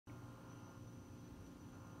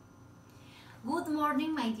Good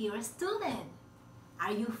morning, my dear student.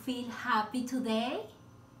 Are you feel happy today?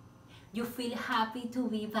 You feel happy to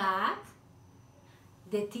be back?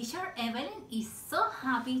 The teacher Evelyn is so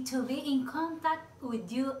happy to be in contact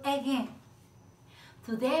with you again.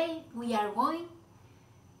 Today we are going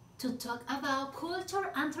to talk about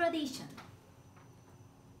culture and tradition.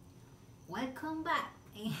 Welcome back.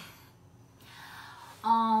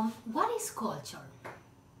 What is culture?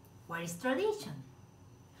 What is tradition?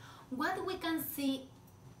 What we can see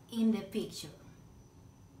in the picture?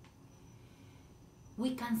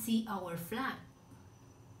 We can see our flag.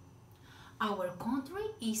 Our country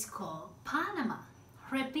is called Panama.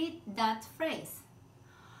 Repeat that phrase.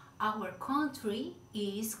 Our country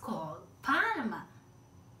is called Panama.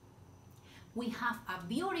 We have a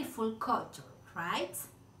beautiful culture, right?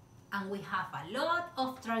 And we have a lot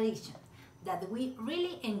of traditions that we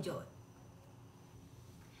really enjoy.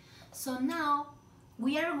 So now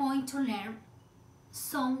we are going to learn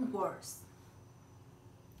some words.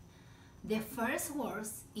 The first word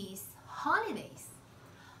is holidays.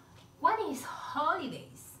 What is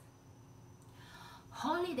holidays?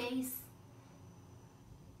 Holidays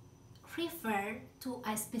refer to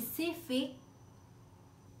a specific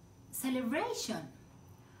celebration.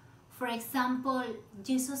 For example,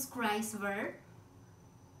 Jesus Christ's birth.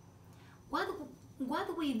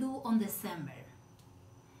 What we do on December?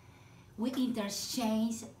 We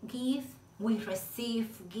interchange gifts, we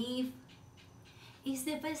receive gifts. It's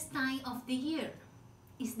the best time of the year.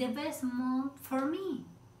 It's the best month for me.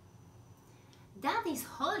 That is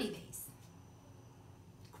holidays.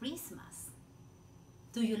 Christmas.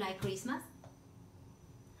 Do you like Christmas?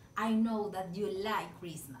 I know that you like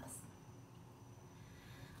Christmas.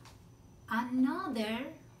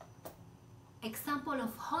 Another example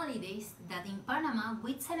of holidays that in Panama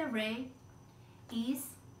we celebrate is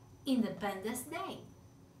Independence Day.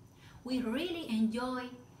 We really enjoy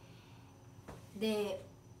the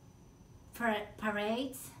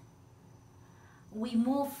parades. We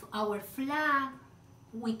move our flag.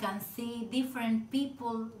 We can see different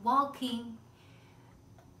people walking.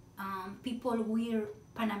 People wear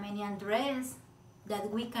Panamanian dress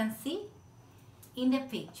that we can see in the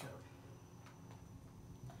picture.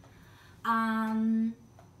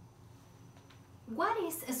 What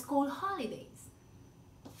is school holidays?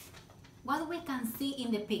 What we can see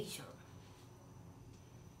in the picture?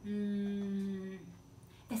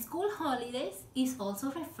 School holidays is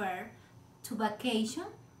also referred to vacation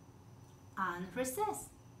and recess.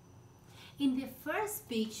 In the first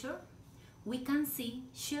picture, we can see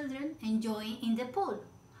children enjoying in the pool.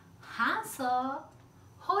 Hands up,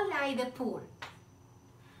 who like the pool?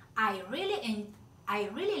 I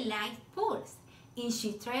really like pools. In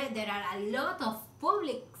Chitre, there are a lot of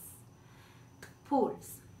public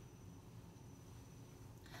pools.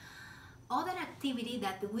 Other activity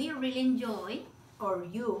that we really enjoy, or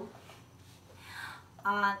you,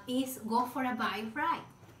 is go for a bike ride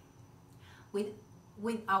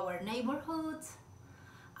with our neighborhoods,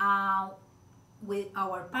 with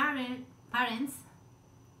our parents.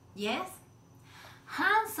 Yes?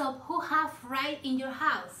 Hands up who have ride in your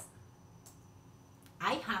house.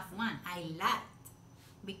 I have one. I like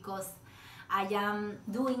because I am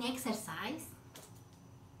doing exercise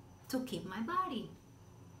to keep my body.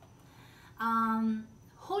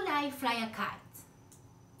 Who like fly a kite?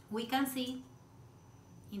 We can see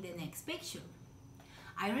in the next picture.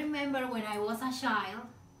 I remember when I was a child,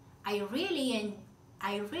 I really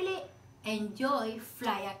enjoy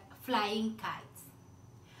flying kites.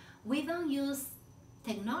 We don't use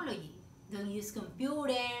technology, don't use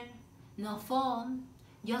computer, no phone,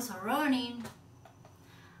 just running,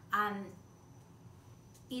 and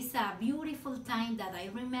it's a beautiful time that I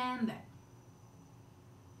remember.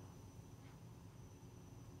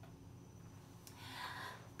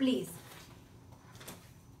 Please,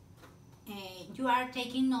 you are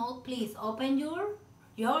taking note, please open your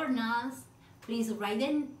journals, please write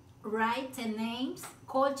the names,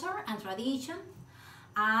 culture and tradition,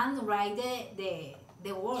 and write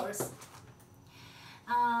the words.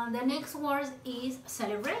 The next word is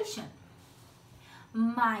celebration.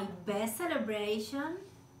 My best celebration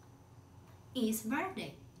is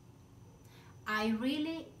birthday. I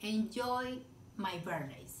really enjoy my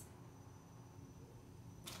birthdays.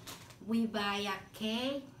 We buy a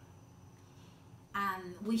cake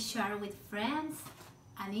and we share with friends,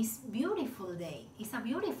 and it's beautiful day. It's a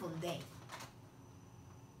beautiful day.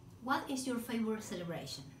 What is your favorite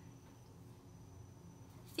celebration?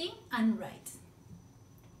 Think and write.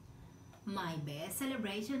 My best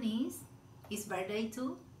celebration is birthday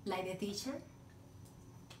too, like the teacher.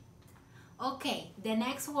 Okay, the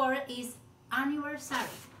next word is anniversary.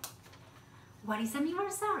 What is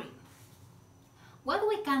anniversary? What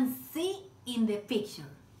we can see in the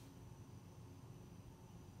picture?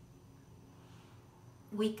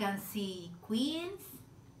 We can see queens,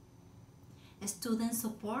 students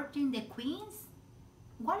supporting the queens.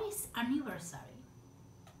 What is anniversary?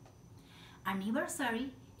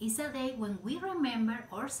 Anniversary is a day when we remember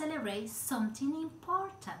or celebrate something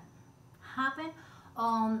important happened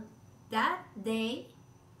on that day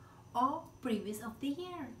or previous of the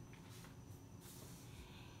year.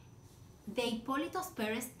 The Hipolito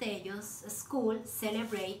Perez Tello's school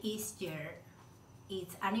celebrate each year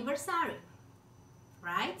its anniversary,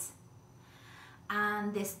 right?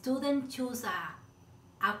 And the student choose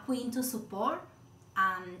a queen to support,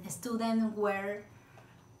 and students wear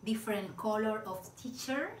different color of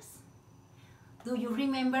t-shirts. Do you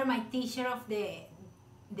remember my t-shirt of the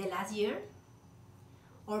last year?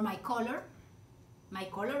 Or my color? My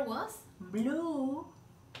color was blue.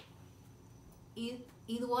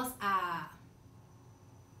 It was a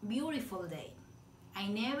beautiful day. I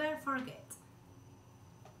never forget.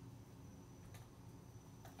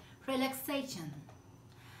 Relaxation.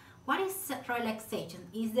 What is relaxation?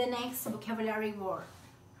 Is the next vocabulary word.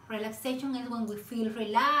 Relaxation is when we feel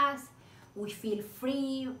relaxed, we feel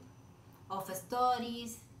free of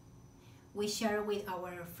stories, we share with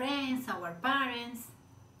our friends, our parents.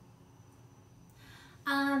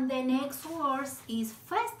 And the next word is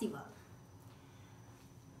festival.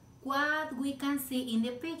 What we can see in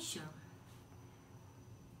the picture.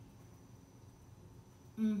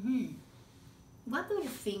 What do you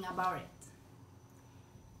think about it?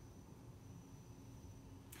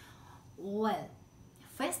 Well,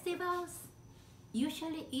 festivals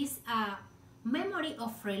usually is a memory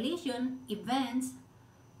of religion events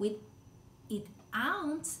with its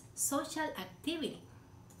own social activity,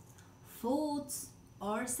 foods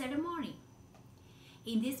or ceremony.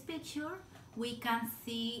 In this picture, we can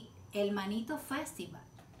see El Manito Festival.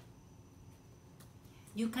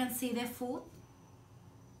 You can see the food,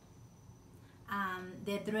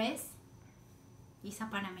 the dress is a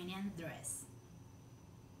Panamanian dress.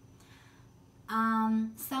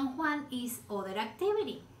 San Juan is other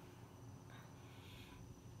activity.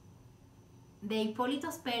 The Hipolito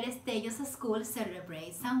Perez Tello's school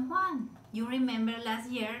celebrates San Juan. You remember last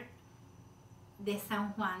year the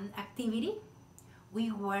San Juan activity? We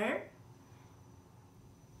wear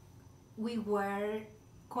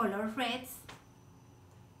color reds.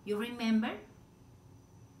 You remember?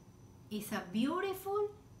 It's a beautiful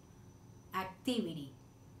activity.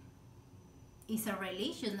 It's a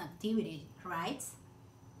religious activity, right?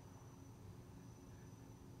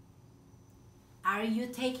 Are you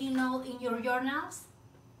taking note in your journals?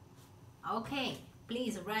 Okay,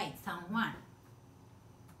 please write San Juan.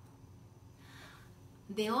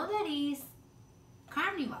 The other is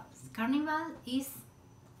carnivals. Carnival is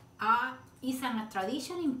a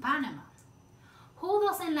tradition in Panama. Who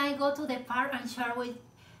doesn't like go to the park and share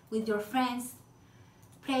with your friends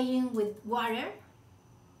playing with water?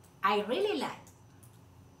 I really like.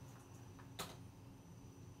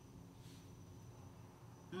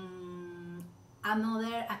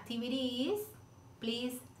 Another activity is,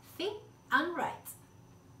 please think and write.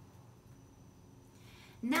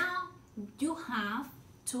 Now you have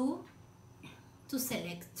to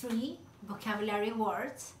select 3 vocabulary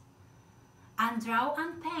words and draw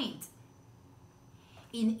and paint.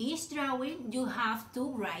 In each drawing, you have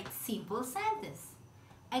to write simple sentence.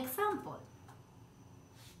 Example: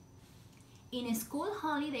 in school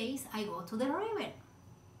holidays, I go to the river.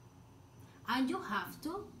 And you have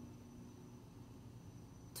to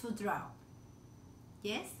draw.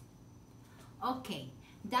 Yes? Okay,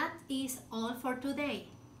 that is all for today.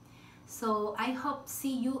 So I hope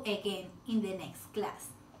see you again in the next class.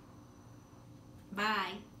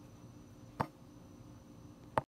 Bye.